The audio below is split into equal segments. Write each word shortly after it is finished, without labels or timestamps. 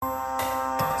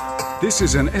This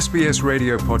is an SBS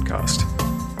radio podcast.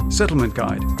 Settlement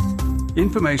Guide.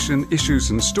 Information, issues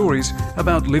and stories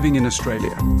about living in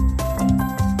Australia.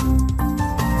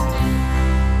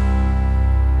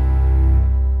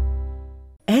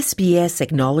 SBS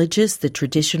acknowledges the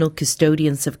traditional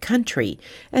custodians of country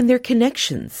and their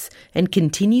connections and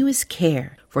continuous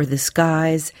care for the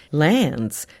skies,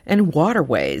 lands and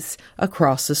waterways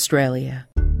across Australia.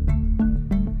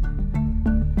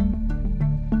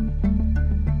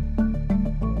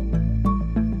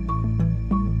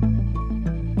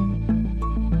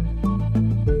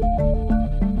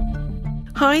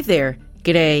 Hi there,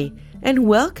 g'day, and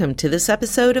welcome to this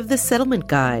episode of The Settlement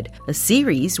Guide, a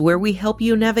series where we help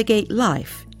you navigate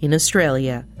life in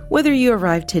Australia. Whether you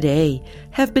arrived today,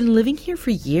 have been living here for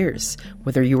years,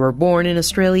 whether you were born in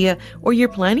Australia or you're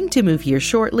planning to move here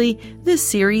shortly, this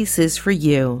series is for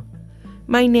you.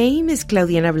 My name is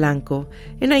Claudiana Blanco,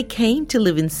 and I came to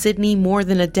live in Sydney more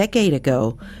than a decade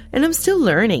ago, and I'm still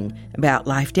learning about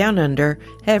life down under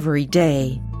every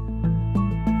day.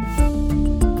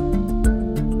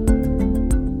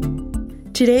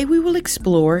 Today we will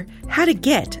explore how to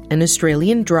get an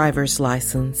Australian driver's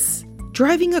license.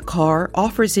 Driving a car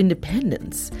offers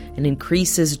independence and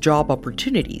increases job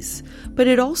opportunities, but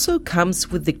it also comes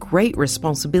with the great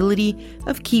responsibility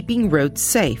of keeping roads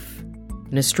safe.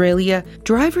 In Australia,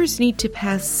 drivers need to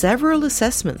pass several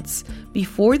assessments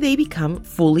before they become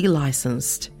fully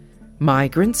licensed.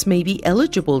 Migrants may be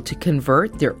eligible to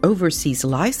convert their overseas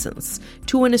license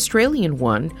to an Australian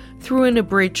one through an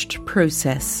abridged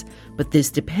process, but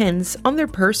this depends on their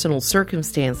personal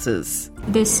circumstances.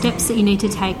 The steps that you need to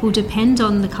take will depend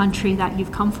on the country that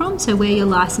you've come from, so where your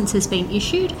licence has been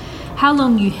issued, how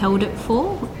long you held it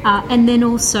for, and then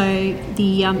also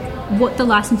what the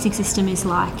licensing system is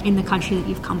like in the country that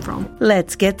you've come from.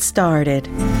 Let's get started.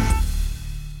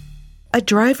 A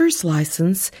driver's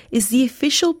license is the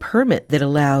official permit that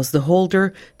allows the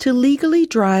holder to legally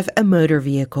drive a motor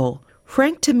vehicle.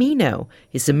 Frank Tamino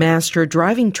is a master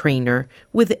driving trainer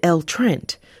with L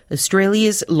Trent,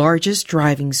 Australia's largest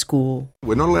driving school.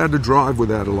 We're not allowed to drive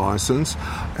without a licence,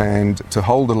 and to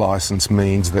hold a licence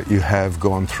means that you have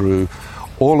gone through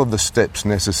all of the steps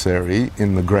necessary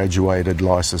in the graduated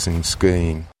licensing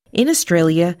scheme. In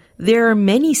Australia, there are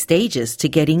many stages to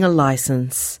getting a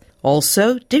licence.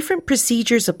 Also, different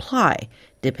procedures apply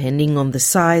depending on the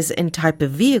size and type of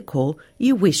vehicle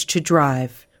you wish to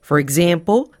drive. For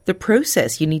example, the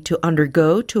process you need to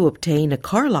undergo to obtain a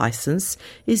car license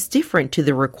is different to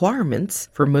the requirements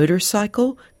for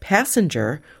motorcycle,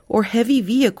 passenger, or heavy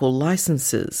vehicle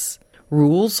licenses.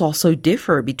 Rules also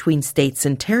differ between states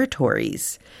and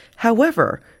territories.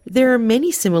 However, there are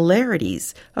many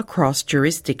similarities across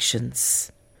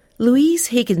jurisdictions. Louise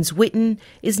Higgins-Whitten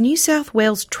is New South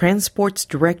Wales Transport's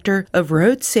Director of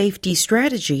Road Safety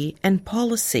Strategy and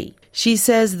Policy. She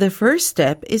says the first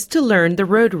step is to learn the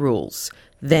road rules.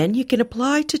 Then you can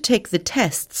apply to take the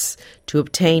tests to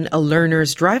obtain a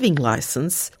learner's driving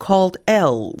license called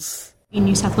ELLs. In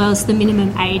New South Wales, the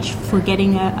minimum age for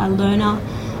getting a learner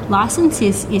licence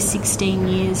is 16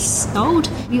 years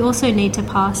old. You also need to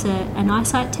pass an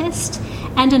eyesight test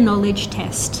and a knowledge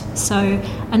test. So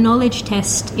a knowledge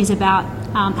test is about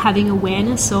having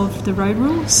awareness of the road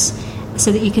rules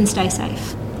so that you can stay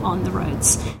safe on the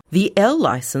roads. The L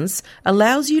license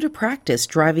allows you to practice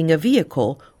driving a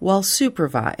vehicle while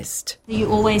supervised.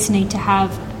 You always need to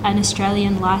have an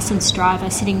Australian licensed driver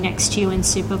sitting next to you and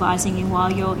supervising you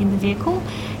while you're in the vehicle.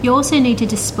 You also need to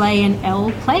display an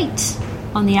L plate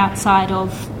on the outside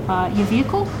of your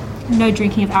vehicle. No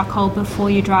drinking of alcohol before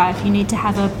you drive. You need to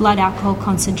have a blood alcohol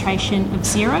concentration of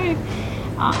 0.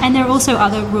 And there are also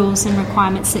other rules and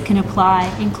requirements that can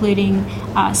apply, including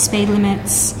speed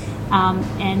limits,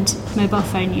 and mobile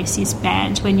phone use is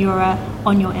banned when you're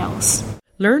on your Ls.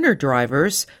 Learner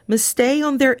drivers must stay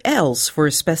on their Ls for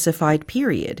a specified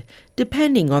period,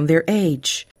 depending on their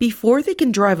age. Before they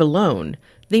can drive alone,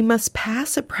 they must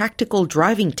pass a practical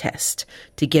driving test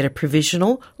to get a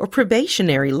provisional or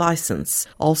probationary license,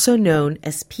 also known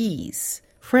as Ps.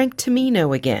 Frank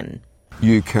Tamino again.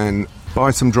 You can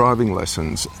buy some driving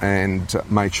lessons and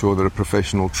make sure that a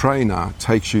professional trainer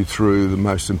takes you through the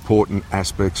most important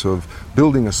aspects of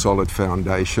building a solid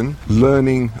foundation,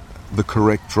 learning the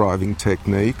correct driving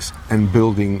techniques and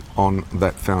building on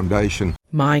that foundation.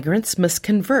 Migrants must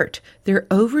convert their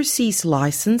overseas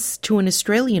license to an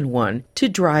Australian one to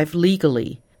drive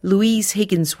legally. Louise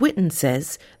Higgins-Whitten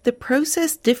says the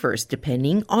process differs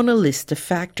depending on a list of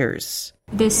factors.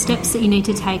 The steps that you need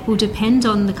to take will depend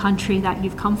on the country that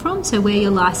you've come from, so where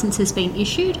your licence has been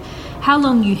issued, how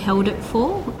long you held it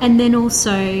for, and then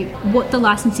also what the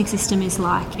licensing system is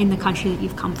like in the country that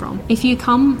you've come from. If you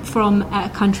come from a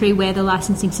country where the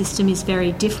licensing system is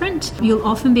very different, you'll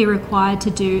often be required to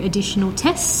do additional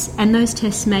tests, and those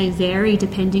tests may vary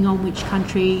depending on which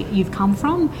country you've come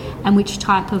from and which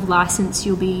type of licence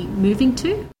you'll be moving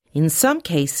to. In some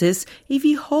cases, if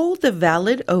you hold a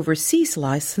valid overseas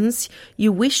license you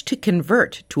wish to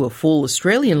convert to a full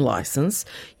Australian license,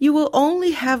 you will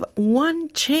only have one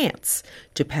chance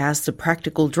to pass the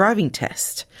practical driving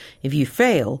test. If you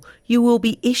fail, you will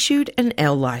be issued an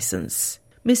L license.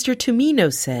 Mr.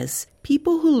 Tumino says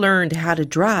people who learned how to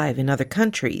drive in other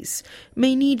countries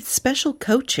may need special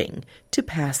coaching to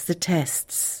pass the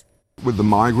tests. With the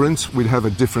migrants, we'd have a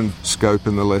different scope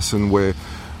in the lesson where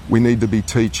we need to be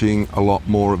teaching a lot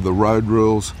more of the road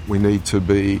rules. We need to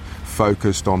be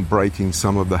focused on breaking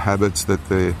some of the habits that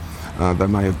they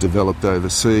may have developed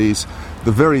overseas.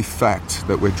 The very fact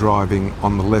that we're driving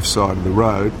on the left side of the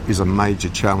road is a major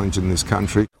challenge in this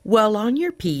country. While on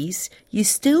your Ps, you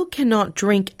still cannot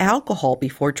drink alcohol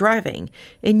before driving,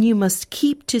 and you must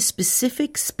keep to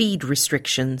specific speed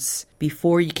restrictions.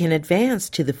 Before you can advance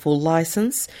to the full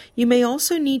license, you may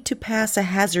also need to pass a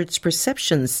hazards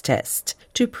perceptions test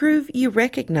to prove you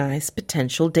recognize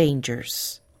potential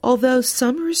dangers. Although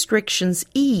some restrictions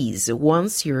ease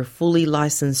once you're a fully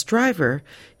licensed driver,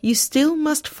 you still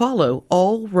must follow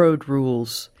all road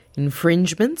rules.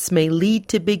 Infringements may lead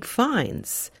to big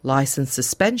fines, license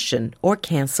suspension, or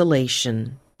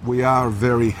cancellation. We are a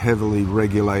very heavily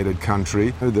regulated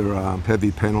country. There are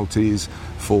heavy penalties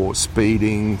for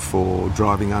speeding, for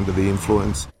driving under the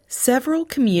influence. Several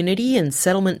community and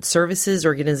settlement services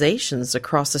organizations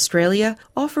across Australia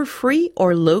offer free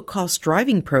or low-cost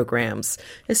driving programs,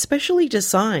 especially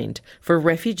designed for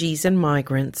refugees and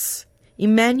migrants.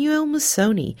 Emmanuel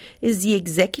Musoni is the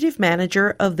executive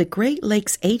manager of the Great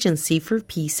Lakes Agency for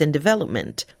Peace and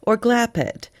Development, or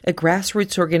GLAPED, a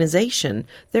grassroots organization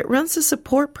that runs a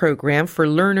support program for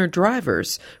learner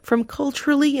drivers from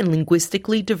culturally and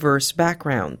linguistically diverse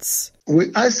backgrounds.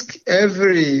 We ask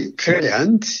every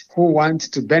client who wants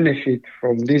to benefit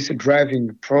from this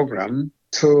driving program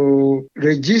to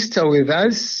register with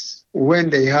us when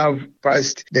they have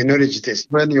passed the knowledge test.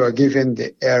 When you are given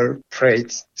the air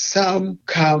freight, some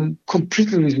come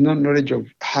completely with no knowledge of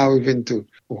how even to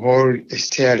hold a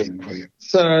steering wheel.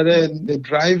 So then the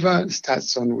driver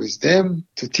starts on with them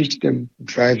to teach them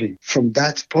driving from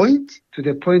that point to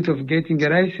the point of getting a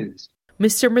license.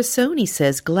 Mr. Musoni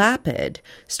says GLAPED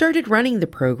started running the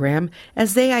program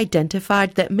as they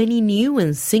identified that many new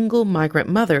and single migrant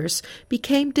mothers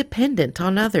became dependent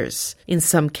on others. In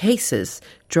some cases,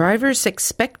 drivers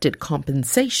expected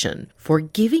compensation for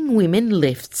giving women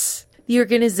lifts. The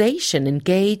organization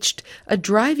engaged a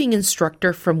driving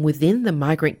instructor from within the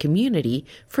migrant community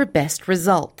for best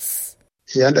results.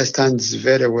 He understands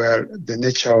very well the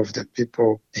nature of the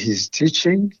people he's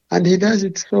teaching, and he does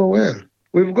it so well.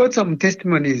 We've got some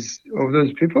testimonies of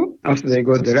those people after they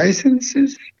got the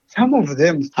licenses. Some of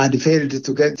them had failed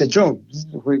to get the jobs,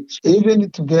 which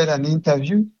even to get an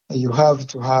interview, you have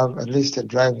to have at least a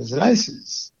driver's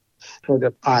license. For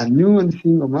the new and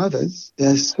single mothers,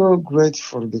 they're so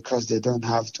grateful because they don't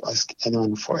have to ask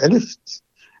anyone for a lift.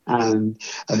 And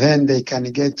then they can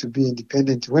get to be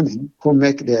independent women who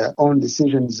make their own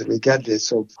decisions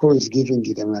regardless of who is giving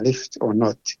them a lift or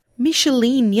not.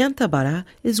 Micheline Nyantabara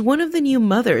is one of the new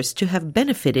mothers to have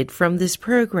benefited from this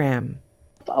program.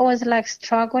 I was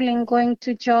struggling going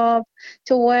to job,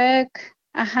 to work.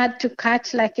 I had to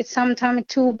catch sometimes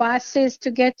 2 buses to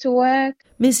get to work.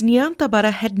 Ms.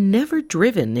 Nyantabara had never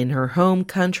driven in her home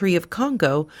country of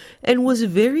Congo and was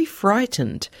very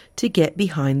frightened to get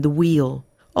behind the wheel.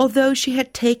 Although she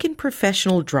had taken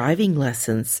professional driving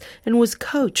lessons and was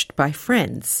coached by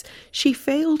friends, she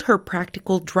failed her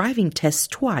practical driving tests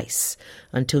twice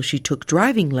until she took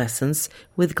driving lessons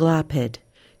with GLAPED.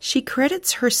 She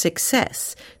credits her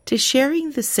success to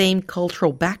sharing the same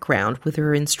cultural background with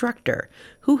her instructor,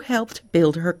 who helped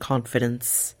build her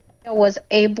confidence. I was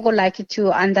able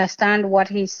to understand what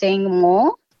he's saying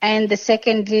more. And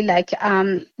secondly,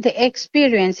 the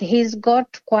experience, he's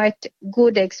got quite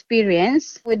good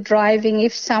experience with driving.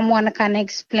 If someone can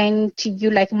explain to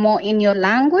you more in your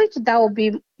language, that would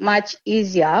be much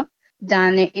easier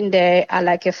than in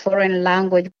a foreign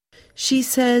language. She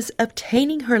says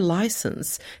obtaining her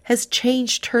license has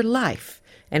changed her life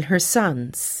and her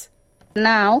son's.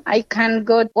 Now I can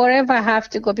go wherever I have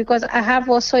to go because I have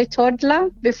also a toddler.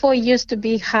 Before it used to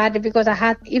be hard because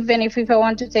even if I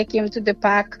want to take him to the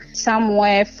park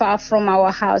somewhere far from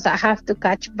our house, I have to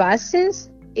catch buses.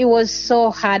 It was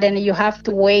so hard and you have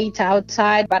to wait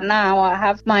outside. But now I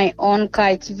have my own car.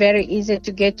 It's very easy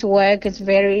to get to work. It's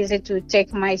very easy to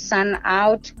take my son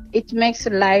out. It makes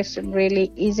life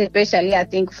really easy, especially I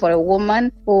think for a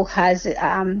woman who has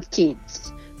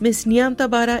kids. Ms.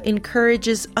 Nyantabara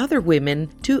encourages other women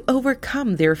to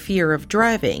overcome their fear of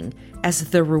driving, as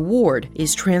the reward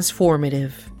is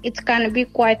transformative. It can be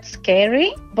quite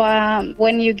scary, but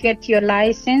when you get your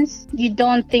license, you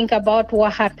don't think about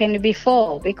what happened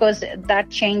before because that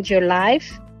changed your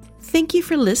life. Thank you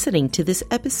for listening to this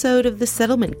episode of The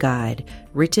Settlement Guide,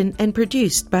 written and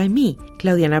produced by me,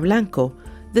 Claudiana Blanco.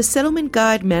 The Settlement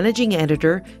Guide managing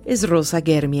editor is Rosa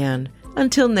Germian.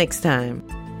 Until next time.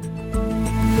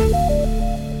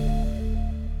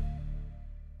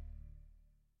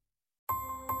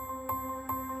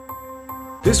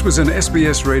 This was an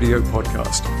SBS radio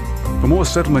podcast. For more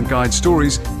Settlement Guide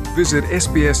stories, visit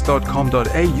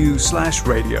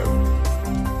sbs.com.au/radio.